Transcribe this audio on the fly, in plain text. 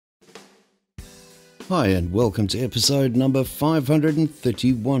Hi and welcome to episode number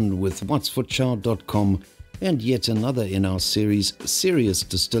 531 with whatsforchow.com and yet another in our series Serious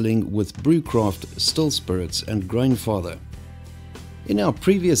Distilling with Brewcraft, Still Spirits and Grainfather. In our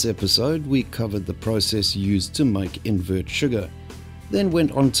previous episode we covered the process used to make invert sugar, then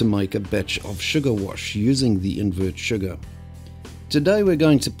went on to make a batch of sugar wash using the invert sugar. Today we're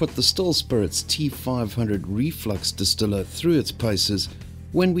going to put the Still Spirits T500 Reflux distiller through its paces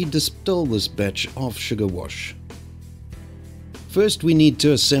when we distill this batch of sugar wash. First we need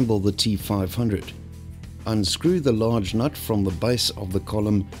to assemble the T500. Unscrew the large nut from the base of the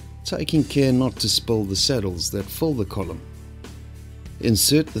column, taking care not to spill the saddles that fill the column.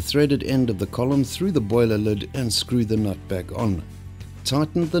 Insert the threaded end of the column through the boiler lid and screw the nut back on.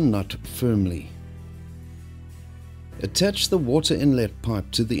 Tighten the nut firmly. Attach the water inlet pipe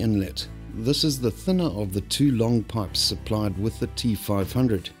to the inlet. This is the thinner of the two long pipes supplied with the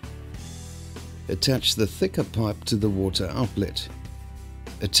T500. Attach the thicker pipe to the water outlet.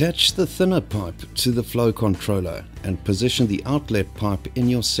 Attach the thinner pipe to the flow controller and position the outlet pipe in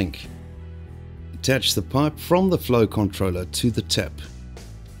your sink. Attach the pipe from the flow controller to the tap.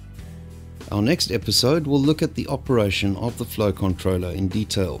 Our next episode will look at the operation of the flow controller in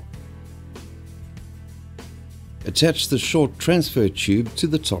detail. Attach the short transfer tube to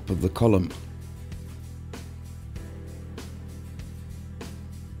the top of the column.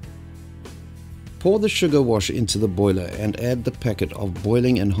 Pour the sugar wash into the boiler and add the packet of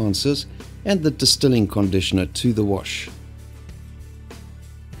boiling enhancers and the distilling conditioner to the wash.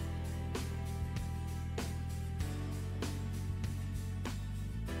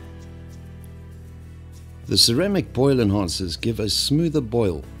 The ceramic boil enhancers give a smoother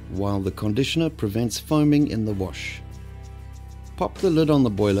boil, while the conditioner prevents foaming in the wash. Pop the lid on the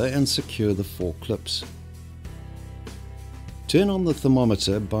boiler and secure the 4 clips. Turn on the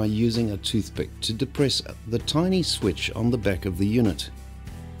thermometer by using a toothpick to depress the tiny switch on the back of the unit.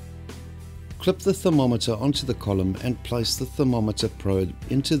 Clip the thermometer onto the column and place the thermometer probe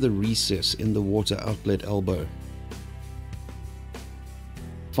into the recess in the water outlet elbow.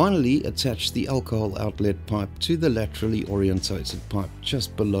 Finally, attach the alcohol outlet pipe to the laterally orientated pipe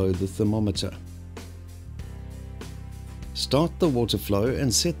just below the thermometer. Start the water flow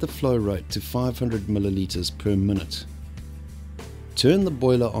and set the flow rate to 500 milliliters per minute. Turn the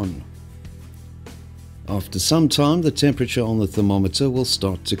boiler on. After some time, the temperature on the thermometer will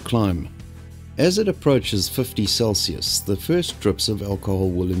start to climb. As it approaches 50 Celsius, the first drips of alcohol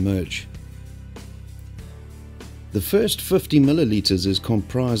will emerge. The first 50 milliliters is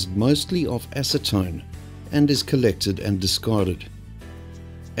comprised mostly of acetone and is collected and discarded.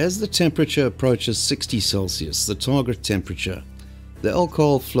 As the temperature approaches 60 Celsius, the target temperature, the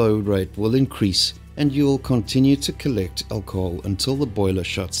alcohol flow rate will increase and you will continue to collect alcohol until the boiler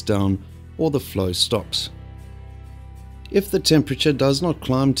shuts down or the flow stops. If the temperature does not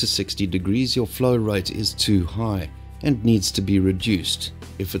climb to 60 degrees, your flow rate is too high and needs to be reduced.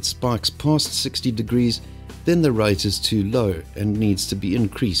 If it spikes past 60 degrees, then the rate is too low and needs to be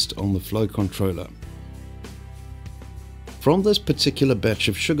increased on the flow controller. From this particular batch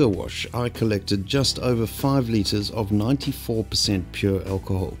of sugar wash, I collected just over 5 liters of 94% pure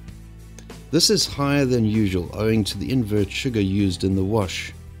alcohol. This is higher than usual owing to the invert sugar used in the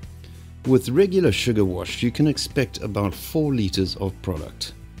wash. With regular sugar wash, you can expect about 4 liters of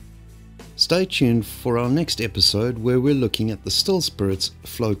product. Stay tuned for our next episode where we're looking at the Still Spirits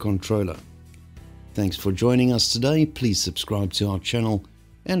flow controller. Thanks for joining us today. Please subscribe to our channel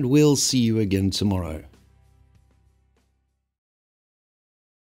and we'll see you again tomorrow.